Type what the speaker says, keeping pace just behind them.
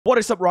What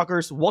is up,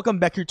 rockers? Welcome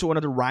back here to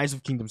another Rise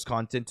of Kingdoms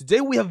content.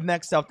 Today we have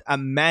maxed out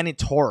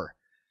Amanitore.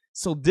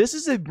 So this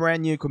is a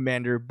brand new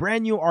commander,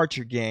 brand new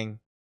archer gang.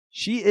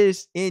 She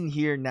is in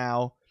here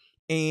now,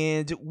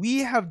 and we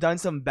have done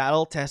some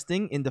battle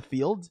testing in the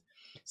field.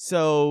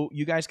 So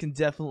you guys can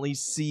definitely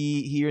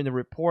see here in the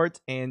report,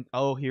 and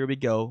oh, here we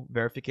go.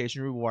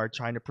 Verification reward,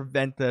 trying to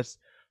prevent us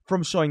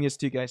from showing this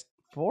to you guys.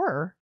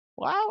 4?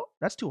 Wow,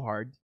 that's too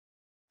hard.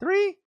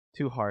 3?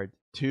 Too hard.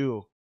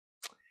 2.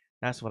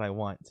 That's what I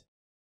want.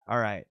 All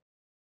right.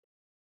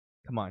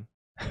 Come on.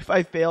 If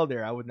I failed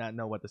there, I would not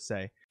know what to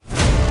say.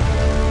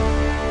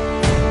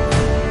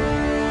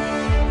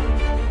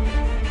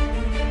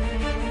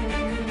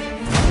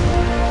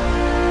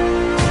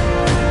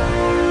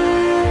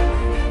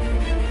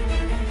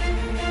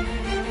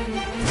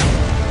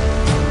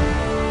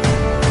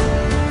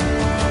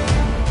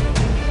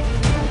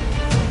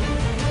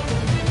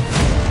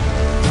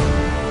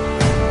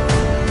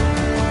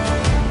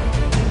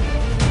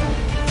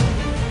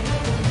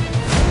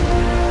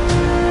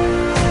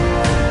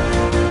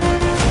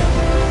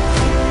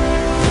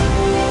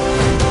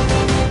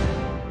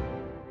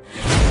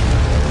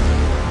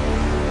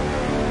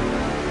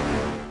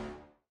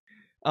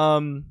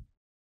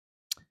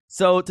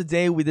 So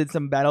today we did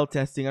some battle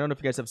testing. I don't know if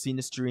you guys have seen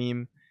the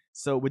stream.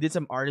 So we did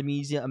some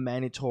Artemisa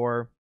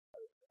Amanitore.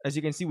 As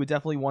you can see, we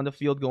definitely won the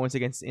field going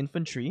against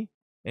infantry,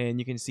 and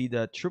you can see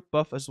the troop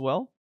buff as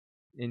well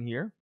in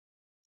here.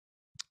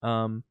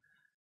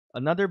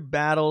 Another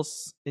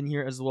battles in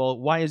here as well.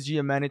 YSG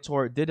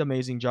Amanitore did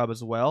amazing job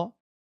as well.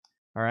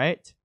 All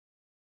right.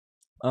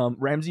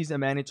 Ramses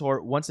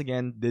Amanitore once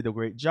again did a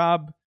great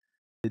job.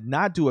 Did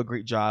not do a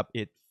great job.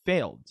 It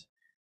failed.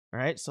 All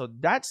right, so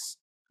that's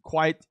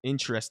quite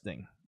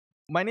interesting.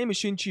 My name is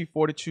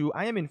Shinchi42.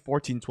 I am in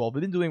 1412.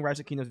 We've been doing Rise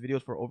of Kingdoms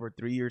videos for over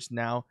 3 years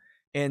now.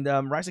 And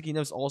Rise of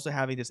Kingdoms also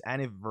having this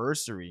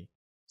anniversary.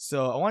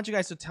 So I want you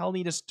guys to tell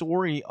me the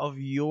story of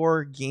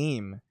your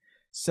game.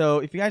 So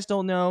if you guys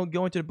don't know,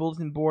 go into the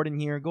bulletin board in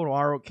here, go to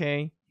ROK.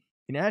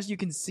 And as you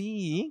can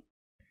see,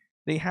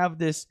 they have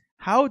this,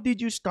 how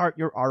did you start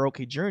your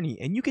ROK journey?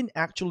 And you can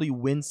actually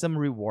win some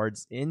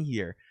rewards in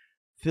here.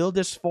 Fill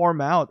this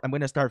form out. I'm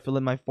going to start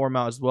filling my form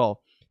out as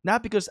well.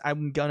 Not because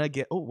I'm going to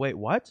get... Oh, wait,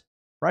 what?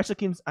 Rise of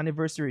Kingdoms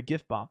anniversary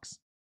gift box.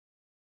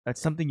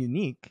 That's something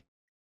unique.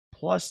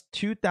 Plus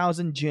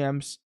 2,000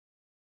 gems.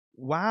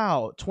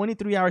 Wow.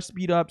 23-hour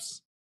speed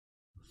ups.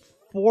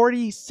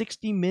 40,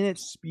 60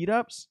 minutes speed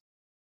ups.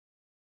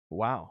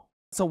 Wow.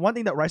 So one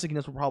thing that Rise of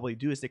Kingdoms will probably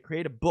do is they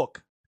create a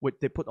book.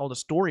 They put all the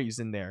stories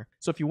in there.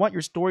 So if you want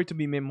your story to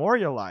be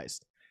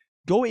memorialized,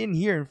 go in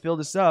here and fill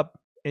this up.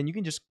 And you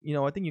can just,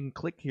 I think you can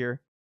click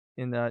here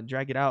and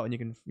drag it out, and you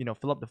can,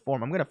 fill up the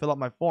form. I'm going to fill up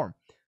my form,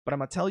 but I'm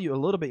going to tell you a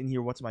little bit in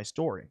here what's my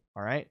story,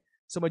 all right?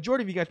 So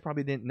majority of you guys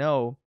probably didn't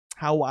know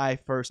how I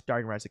first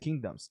started Rise of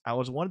Kingdoms. I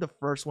was one of the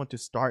first one to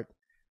start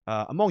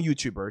among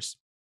YouTubers.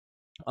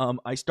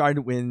 I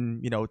started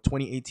when,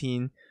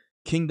 2018,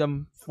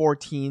 Kingdom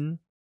 14.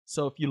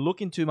 So if you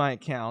look into my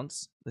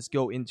accounts, let's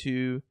go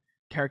into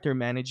character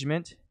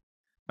management.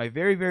 My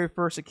very, very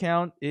first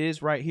account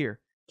is right here.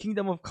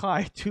 Kingdom of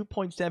Kai,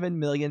 2.7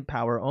 million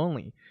power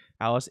only.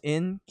 I was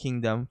in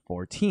Kingdom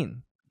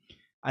 14.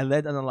 I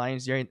led an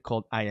alliance there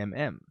called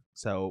IMM.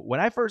 So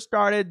when I first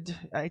started,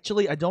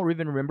 actually, I don't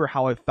even remember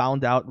how I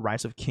found out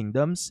Rise of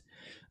Kingdoms.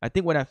 I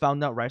think when I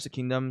found out Rise of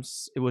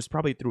Kingdoms, it was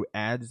probably through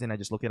ads, and I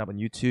just looked it up on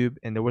YouTube,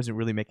 and there wasn't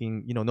really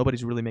making,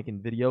 nobody's really making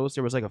videos.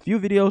 There was like a few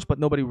videos, but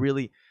nobody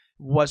really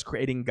was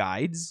creating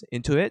guides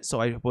into it. So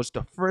I was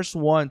the first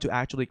one to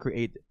actually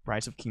create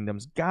Rise of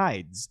Kingdoms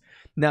guides.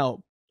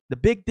 Now, the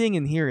big thing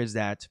in here is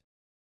that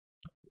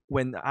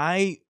when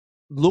I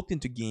looked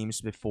into games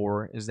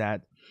before is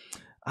that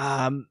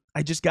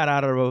I just got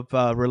out of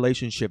a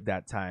relationship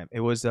that time.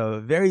 It was a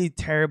very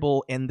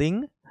terrible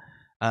ending.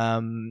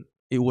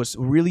 It was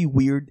really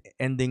weird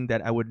ending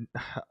that I would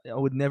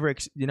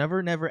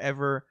never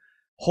ever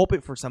hope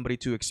it for somebody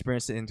to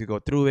experience it and to go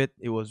through it.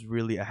 It was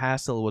really a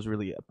hassle. It was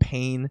really a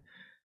pain.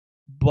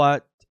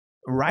 But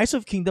Rise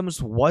of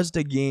Kingdoms was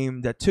the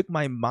game that took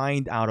my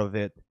mind out of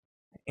it.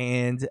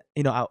 And,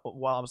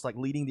 while I was like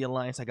leading the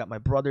alliance, I got my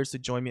brothers to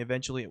join me.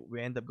 Eventually,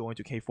 we ended up going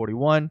to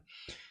K41.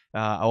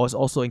 I was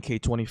also in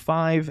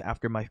K25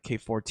 after my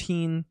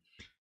K14.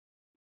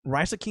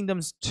 Rise of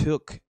Kingdoms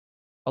took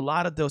a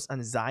lot of those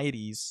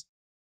anxieties,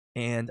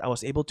 and I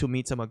was able to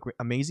meet some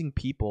amazing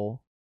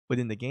people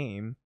within the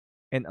game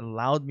and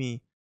allowed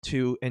me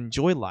to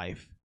enjoy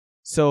life.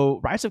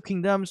 So Rise of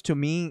Kingdoms to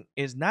me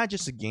is not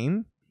just a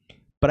game,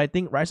 but I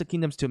think Rise of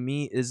Kingdoms to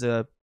me is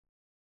a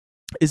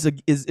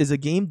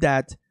game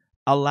that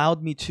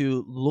allowed me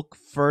to look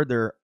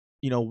further,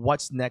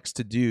 what's next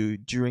to do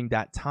during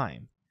that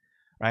time,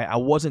 right? I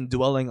wasn't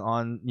dwelling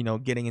on,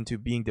 getting into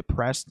being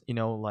depressed,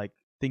 like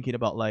thinking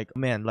about like,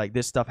 man, like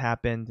this stuff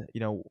happened,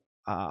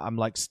 I'm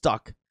like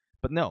stuck.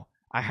 But no,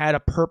 I had a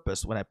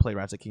purpose when I played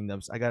Rise of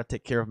Kingdoms. I got to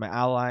take care of my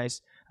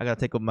allies. I got to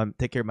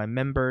take care of my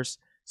members.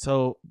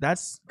 So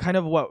that's kind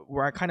of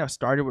where I kind of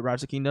started with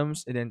Rise of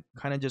Kingdoms, and then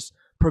kind of just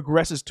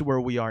progresses to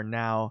where we are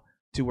now,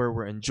 to where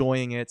we're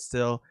enjoying it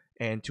still.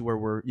 and to where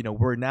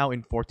we're now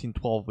in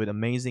 1412 with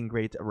amazing,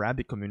 great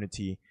Arabic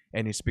community,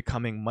 and it's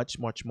becoming much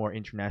more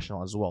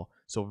international as well.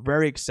 So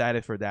very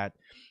excited for that.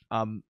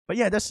 But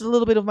yeah, that's a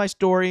little bit of my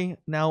story.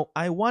 Now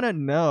I want to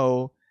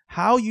know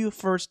how you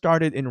first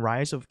started in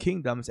Rise of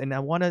Kingdoms, and I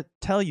want to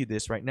tell you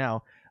this right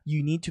now.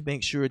 You need to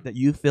make sure that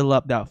you fill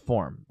up that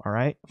form. All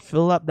right,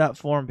 fill up that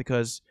form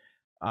because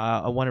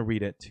I want to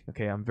read it.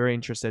 Okay, I'm very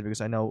interested because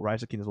I know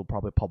Rise of Kingdoms will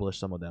probably publish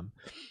some of them.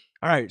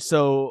 All right,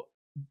 so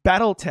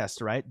battle test,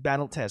 right?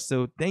 Battle test.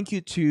 So thank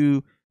you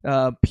to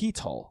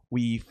Pitol.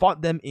 We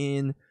fought them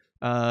in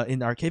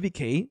our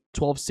KVK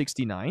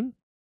 1269.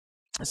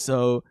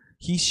 So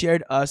he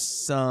shared us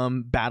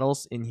some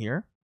battles in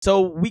here.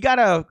 So we got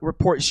a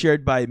report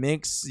shared by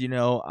Mix. Me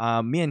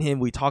and him,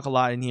 we talk a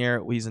lot in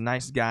here. He's a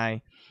nice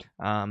guy.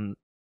 And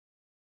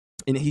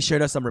he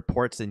shared us some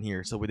reports in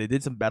here. So they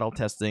did some battle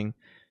testing.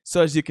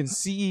 So as you can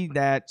see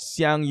that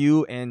Xiang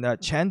Yu and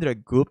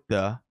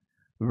Chandragupta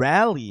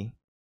rally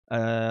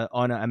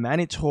on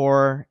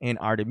Amanitore and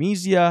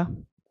Artemisia.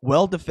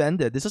 Well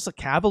defended. This is a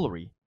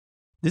cavalry.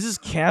 This is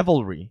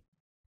cavalry.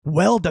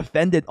 Well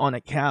defended on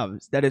a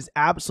cavs. That is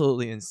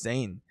absolutely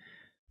insane.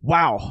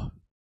 Wow.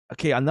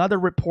 Okay, another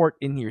report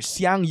in here.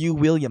 Xiang Yu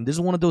William. This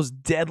is one of those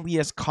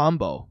deadliest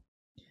combo.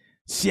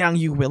 Xiang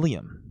Yu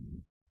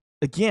William.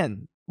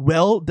 Again,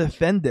 well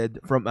defended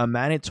from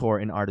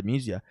Amanitore and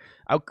Artemisia.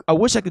 I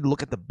wish I could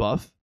look at the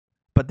buff,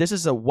 but this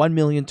is a 1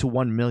 million to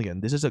 1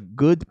 million. This is a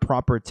good,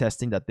 proper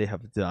testing that they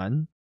have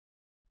done.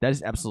 That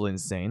is absolutely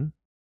insane.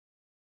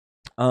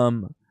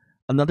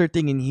 Another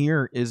thing in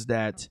here is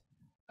that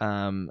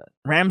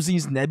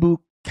Ramses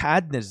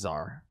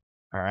Nebuchadnezzar,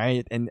 all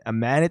right, and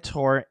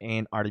Amanitore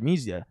and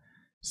Artemisia.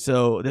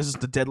 So this is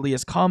the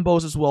deadliest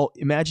combos as well.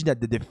 Imagine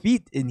that the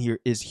defeat in here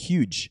is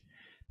huge.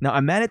 Now,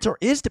 Amanitore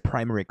is the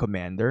primary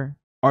commander.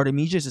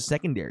 Artemisia is a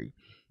secondary.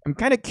 I'm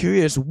kind of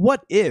curious,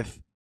 what if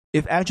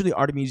actually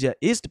Artemisia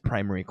is the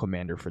primary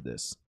commander for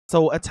this?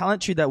 So a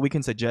talent tree that we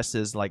can suggest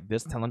is like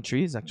this talent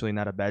tree is actually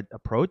not a bad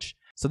approach.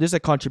 So there's a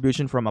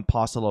contribution from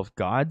Apostle of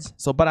Gods.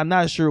 So, but I'm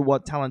not sure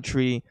what talent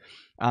tree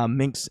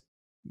Minx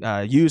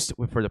used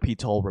for the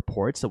Pitol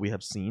reports that we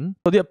have seen.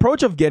 So the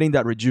approach of getting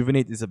that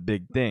rejuvenate is a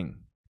big thing.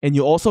 And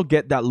you also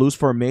get that loose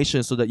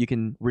formation so that you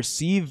can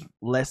receive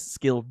less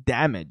skill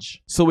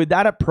damage. So with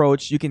that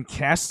approach, you can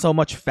cast so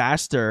much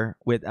faster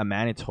with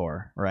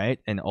Amanitore, right?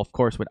 And of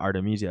course with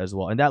Artemisia as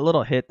well. And that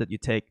little hit that you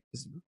take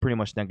is pretty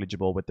much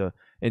negligible with the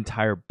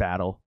entire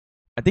battle.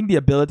 I think the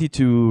ability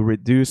to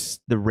reduce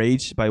the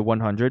rage by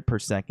 100 per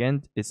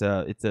second is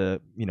a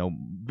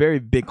very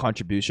big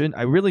contribution.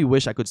 I really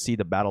wish I could see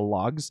the battle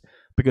logs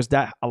because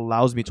that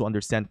allows me to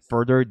understand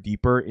further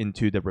deeper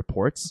into the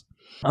reports.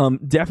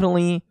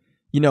 Definitely,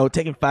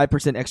 taking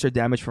 5% extra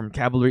damage from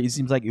cavalry, it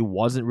seems like it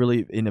wasn't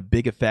really in a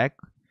big effect.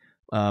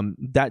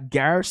 That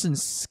garrison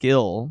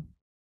skill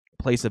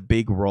plays a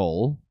big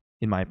role,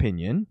 in my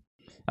opinion.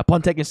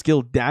 Upon taking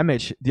skill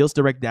damage, deals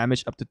direct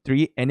damage up to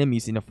 3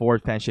 enemies in a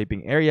forward fan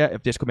shaping area.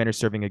 If this commander is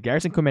serving a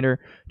garrison commander,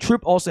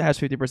 troop also has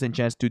 50%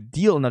 chance to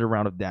deal another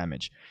round of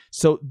damage.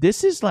 So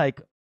this is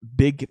like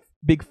big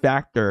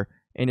factor,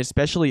 and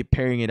especially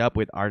pairing it up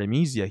with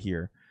Artemisia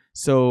here.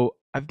 So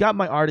I've got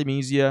my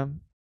Artemisia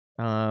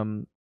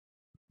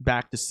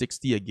back to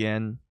 60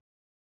 again.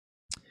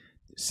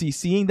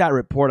 Seeing that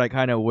report, I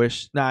kind of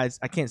wish... I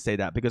can't say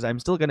that because I'm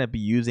still going to be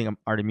using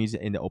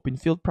Artemisia in the open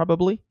field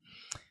probably.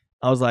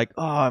 I was like,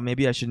 oh,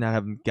 maybe I should not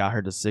have got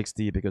her to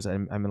 60 because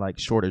I'm in like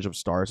shortage of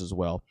stars as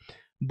well.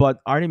 But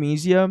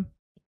Artemisia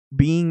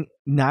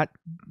not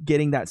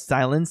getting that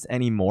silence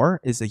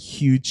anymore is a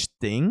huge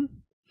thing.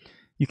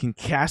 You can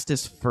cast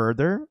this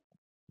further,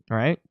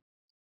 right?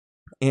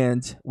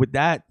 And with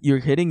that, you're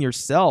hitting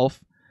yourself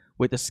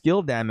with the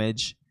skill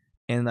damage.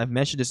 And I've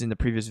mentioned this in the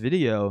previous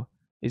video,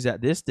 is that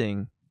this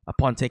thing,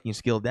 upon taking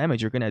skill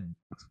damage, you're going to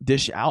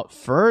dish out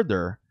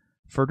further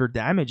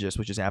damages,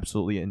 which is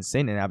absolutely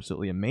insane and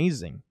absolutely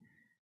amazing.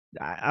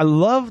 I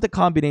love the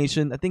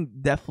combination. I think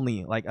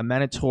definitely like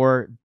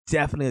Amanitore,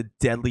 definitely a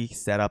deadly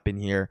setup in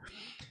here.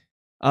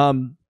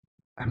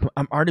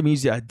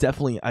 Artemisia,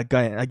 definitely,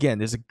 again,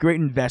 there's a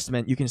great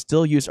investment. You can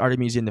still use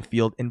Artemisia in the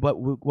field, and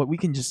what we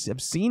can just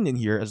have seen in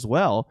here as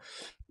well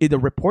is the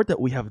report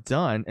that we have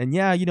done. And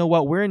yeah, you know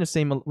what, we're in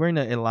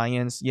an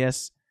alliance,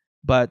 yes.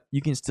 But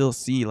you can still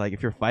see, like,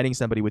 if you're fighting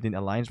somebody within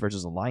Alliance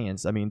versus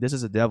Alliance, I mean, this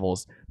is the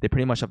Devils. They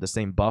pretty much have the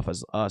same buff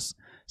as us.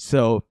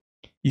 So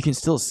you can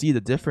still see the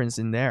difference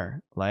in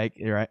there. Like,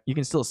 right? You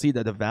can still see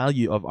that the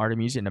value of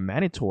Artemisia and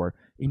Amanitore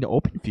in the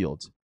open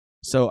field.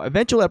 So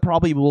eventually I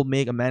probably will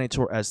make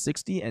Amanitore as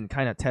 60 and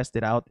kind of test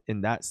it out in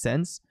that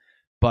sense.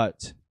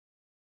 But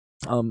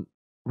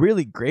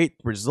really great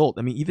result.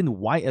 I mean, even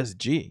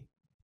YSG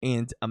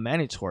and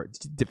Amanitore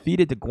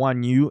defeated the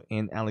Guan Yu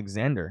and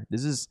Alexander.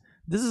 This is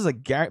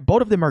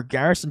both of them are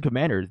garrison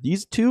commanders.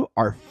 These two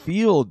are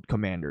field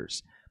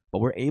commanders, but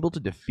we're able to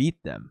defeat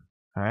them.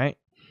 All right,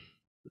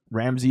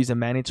 Ramses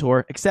and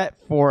Amanitore,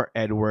 except for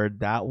Edward.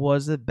 That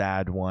was a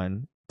bad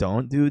one.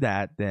 Don't do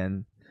that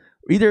then.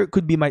 Either it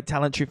could be my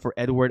talent tree for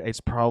Edward.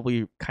 It's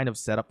probably kind of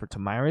set up for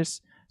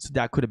Tamiris. So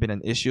that could have been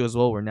an issue as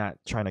well. We're not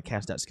trying to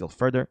cast that skill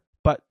further,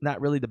 but not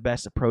really the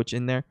best approach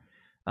in there.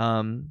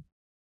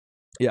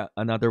 Yeah,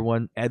 another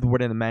one,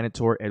 Edward and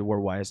Amanitore. Edward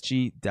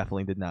YSG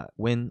definitely did not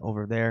win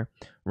over there.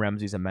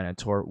 Ramses and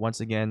Amanitore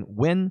once again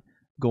win,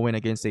 going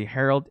against a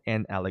Harold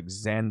and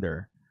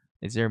Alexander.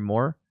 Is there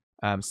more?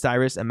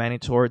 Cyrus and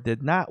Amanitore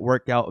did not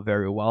work out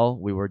very well.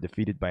 We were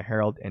defeated by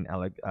Harold and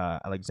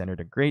Alexander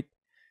the Great.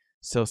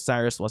 So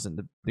Cyrus wasn't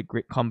the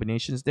great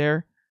combinations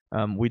there.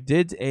 We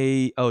did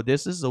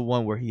this is the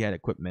one where he had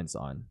equipments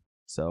on.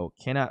 So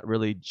cannot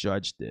really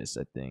judge this,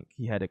 I think.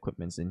 He had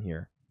equipments in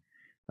here.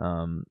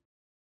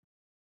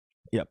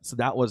 Yep, so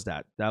that was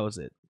that. That was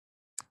it.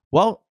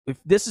 Well, if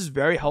this is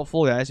very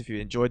helpful, guys, if you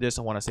enjoyed this,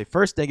 I want to say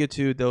first thank you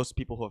to those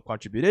people who have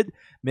contributed.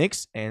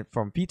 Mix and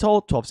from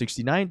Vitol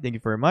 1269, thank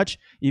you very much.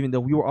 Even though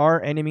we are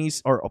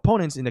enemies or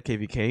opponents in the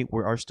KVK,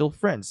 we are still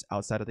friends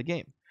outside of the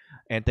game.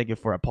 And thank you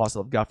for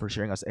Apostle of God for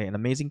sharing us an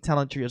amazing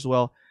talent tree as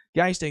well.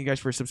 Guys, thank you guys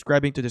for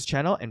subscribing to this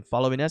channel and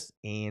following us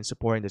and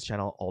supporting this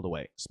channel all the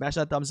way. Smash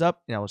that thumbs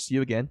up, and I will see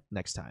you again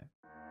next time.